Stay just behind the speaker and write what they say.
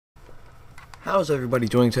How's everybody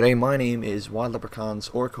doing today? My name is leprecons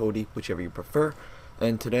or Cody, whichever you prefer,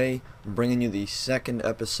 and today I'm bringing you the second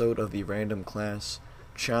episode of the Random Class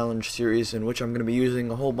Challenge series, in which I'm going to be using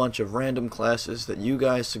a whole bunch of random classes that you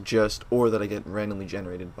guys suggest or that I get randomly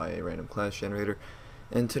generated by a random class generator.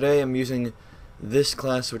 And today I'm using this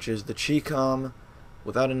class, which is the Chicom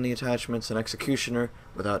without any attachments, an Executioner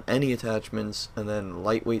without any attachments, and then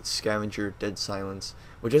Lightweight Scavenger, Dead Silence,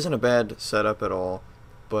 which isn't a bad setup at all.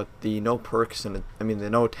 But the no perks and the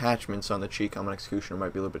no attachments on the Chicom and Executioner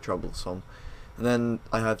might be a little bit troublesome. And then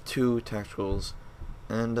I have two tacticals,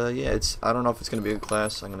 and yeah, I don't know if it's gonna be a good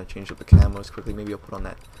class. I'm gonna change up the camos quickly. Maybe I'll put on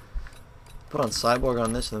Cyborg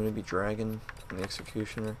on this, and then maybe Dragon and the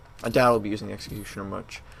Executioner. I doubt I'll be using the Executioner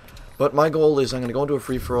much. But my goal is I'm gonna go into a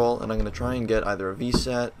free for all, and I'm gonna try and get either a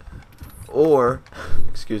vsat or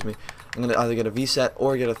excuse me. I'm gonna either get a vsat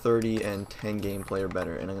or get a 30 and 10 gameplay or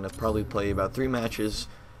better, and I'm gonna probably play about 3 matches.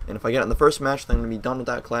 And if I get it in the first match, then I'm going to be done with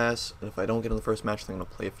that class. And if I don't get in the first match, then I'm going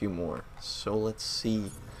to play a few more. So let's see.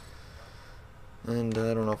 And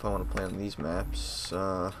I don't know if I want to play on these maps.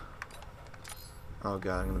 Oh god,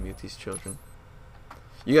 I'm going to mute these children.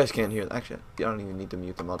 You guys can't hear. Actually, I don't even need to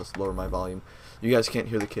mute them. I'll just lower my volume. You guys can't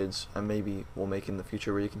hear the kids. And maybe we'll make in the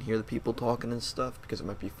future where you can hear the people talking and stuff, because it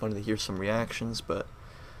might be fun to hear some reactions. But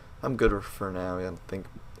I'm good for now. I don't think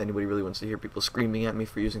anybody really wants to hear people screaming at me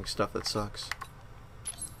for using stuff that sucks.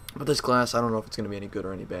 But this class, I don't know if it's going to be any good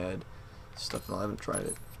or any bad stuff. No, I haven't tried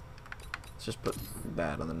it. Let's just put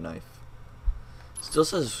bad on the knife. It still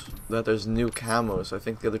says that there's new camos. I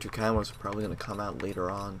think the other 2 camos are probably going to come out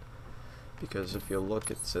later on. Because if you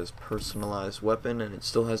look, it says personalized weapon, and it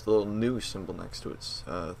still has the little new symbol next to its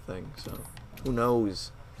thing. So, who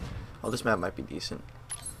knows? Oh, this map might be decent.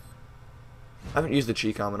 I haven't used the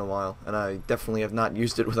Chicom in a while, and I definitely have not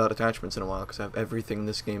used it without attachments in a while, because I have everything in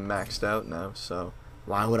this game maxed out now, so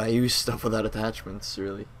why would I use stuff without attachments,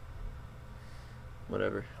 really?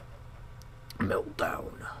 Whatever.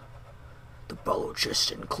 Meltdown. The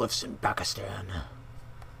Balochistan cliffs in Pakistan. I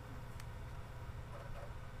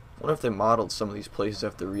wonder if they modeled some of these places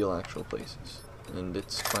after real actual places. And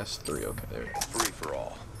it's class 3, okay, there it is. Free for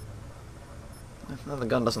all. Well, the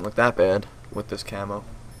gun doesn't look that bad with this camo.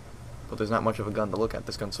 But there's not much of a gun to look at.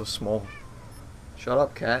 This gun's so small. Shut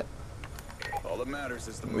up, cat. All that matters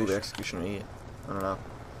is the Ooh, the Executioner eat. I don't know.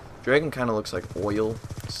 Dragon kind of looks like oil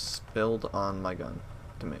spilled on my gun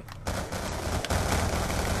to me.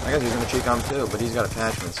 I guess he's gonna Chicom too, but he's got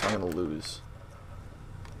attachments, so I'm gonna lose.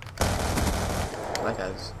 That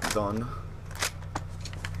guy's done.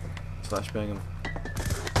 Flashbang him.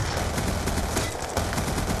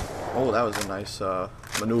 Oh, that was a nice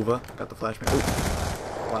maneuver. Got the flashbang.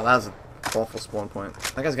 Ooh. Wow, that was an awful spawn point.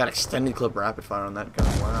 That guy's got extended clip rapid fire on that gun.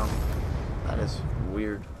 Wow, that is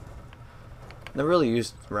weird. Never really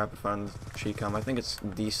used rapid fire on the Chicom. I think it's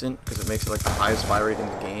decent because it makes it like the highest fire rate in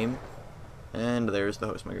the game. And there's the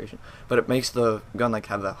host migration. But it makes the gun like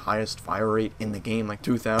have the highest fire rate in the game, like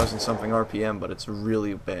 2,000 something RPM, but it's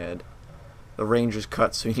really bad. The range is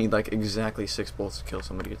cut, so you need like exactly 6 bullets to kill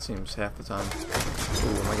somebody, it seems, half the time.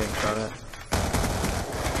 Ooh, am I getting shot at?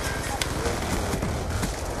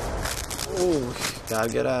 Ooh, gotta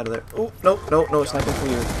get out of there. Oh, no, sniping for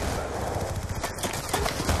you.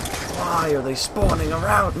 Why are they spawning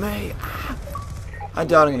around me? I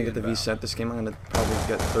doubt I'm gonna get the vsat this game. I'm gonna probably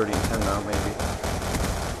get 30 and 10 now, maybe.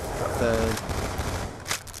 Got fed.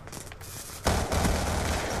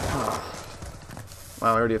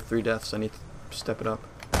 Wow, I already have 3 deaths. I need to step it up.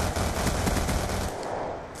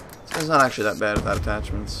 It's not actually that bad without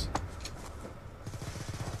attachments.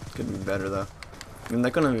 Could be better though. I mean,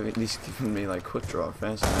 they're gonna at least give me like quick draw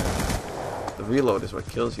fast. The reload is what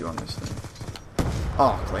kills you on this thing.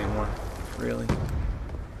 Oh, Claymore. Really?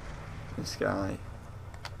 This guy.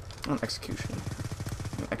 I'm gonna execute you.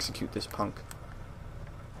 I'm gonna execute this punk.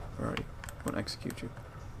 Where are you? I'm gonna execute you.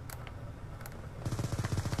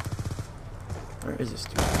 Where is this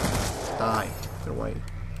dude? Die. Get away.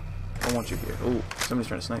 I don't want you here. Ooh, somebody's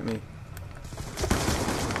trying to snipe me.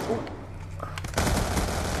 Ooh.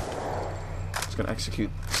 Just gonna execute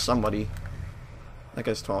somebody. That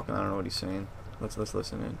guy's talking. I don't know what he's saying. Let's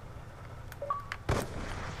listen in.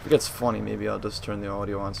 If it gets funny, maybe I'll just turn the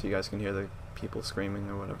audio on so you guys can hear the people screaming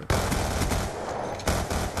or whatever.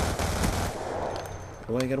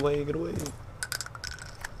 Get away, get away.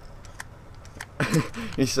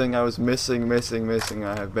 He's saying I was missing.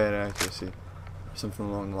 I have bad accuracy. Or something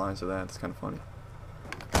along the lines of that. It's kind of funny.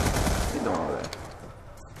 What are you doing over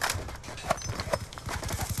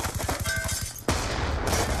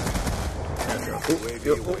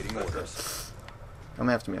there? Come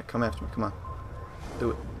after me, come on. Do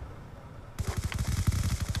it.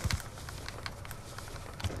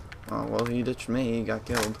 Oh, well, he ditched me. He got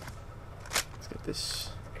killed. Let's get this.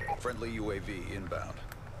 Friendly UAV inbound.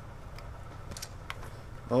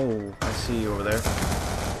 Oh, I see you over there.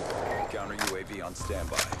 Counter UAV on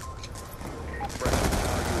standby. Friendly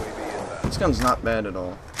counter UAV inbound. This gun's not bad at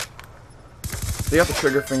all. If you got the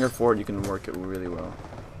trigger finger for it, you can work it really well.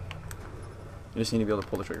 You just need to be able to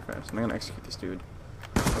pull the trigger fast. I'm gonna execute this dude.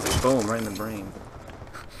 Boom, right in the brain.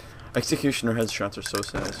 Executioner headshots are so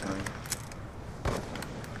satisfying.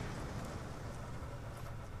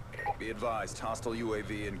 Be advised, hostile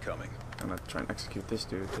UAV incoming. I'm gonna try and execute this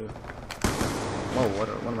dude too. Whoa, what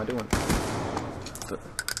am I doing? I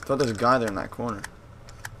thought there was a guy there in that corner.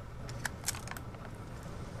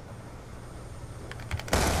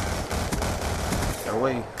 Get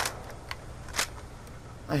away.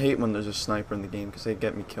 I hate when there's a sniper in the game because they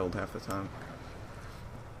get me killed half the time.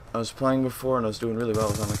 I was playing before and I was doing really well. I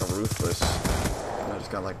was on like a ruthless. And I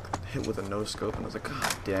just got like hit with a no scope and I was like,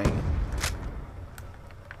 God dang it.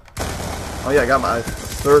 Oh yeah, I got my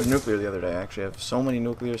third nuclear the other day. Actually, I have so many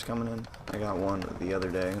nuclears coming in. I got one the other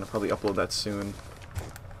day. I'm gonna probably upload that soon.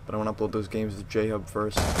 But I want to upload those games to J-Hub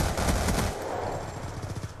first.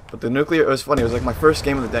 But the nuclear, it was funny. It was like my first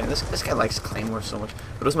game of the day. This guy likes Claymore so much.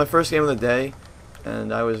 But it was my first game of the day,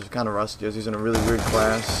 and I was kind of rusty. I was using a really weird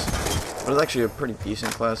class. But it was actually a pretty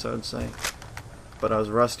decent class, I would say. But I was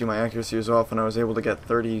rusty. My accuracy was off, and I was able to get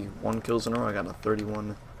 31 kills in a row. I got a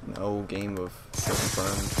 31-0 game of kill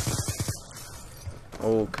confirmed.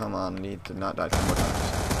 Oh, come on. I need to not die 2 more times.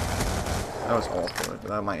 That was awful.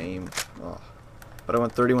 Without my aim. Oh. But I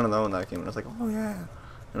went 31-0 in that game, and I was like, oh yeah.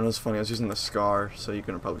 And it was funny. I was using the Scar, so you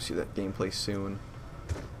can probably see that gameplay soon.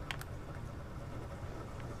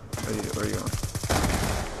 Where are you going?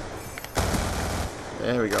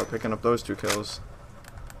 There we go. Picking up those 2 kills.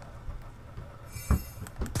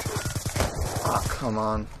 Oh, come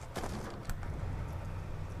on.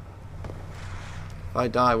 If I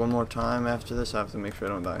die one more time after this, I have to make sure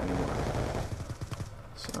I don't die anymore.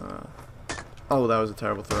 So, oh, that was a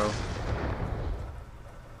terrible throw.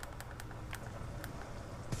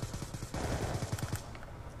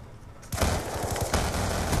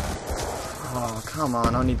 Oh, come on.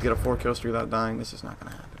 I don't need to get a 4 kill streak without dying. This is not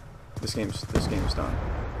gonna happen. This game's done.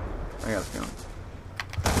 I got a feeling.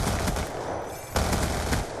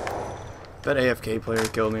 If that AFK player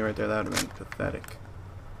killed me right there, that would have been pathetic.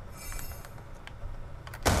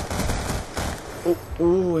 Oh,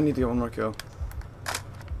 ooh, I need to get 1 more kill.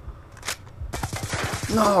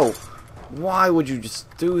 No! Why would you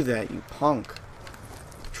just do that, you punk?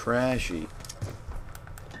 Trashy.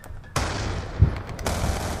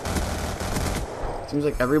 Seems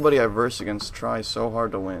like everybody I verse against tries so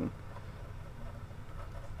hard to win.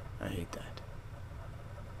 I hate that.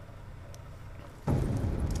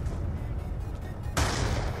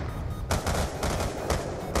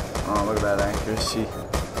 Oh, look at that accuracy.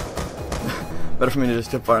 Better for me to just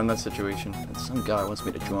tip fire in that situation. And some guy wants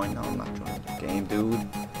me to join. No, I'm not joining the game, dude.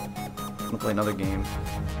 I'm gonna play another game.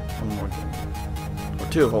 1 more game. Or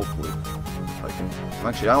 2, hopefully. If I can.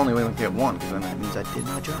 Actually, I only want to get 1, because then that means I did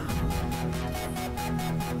my job.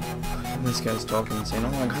 And this guy's talking and saying, oh,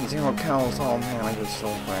 I got 0 kills. Oh man, I did so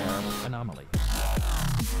bad. Anomaly.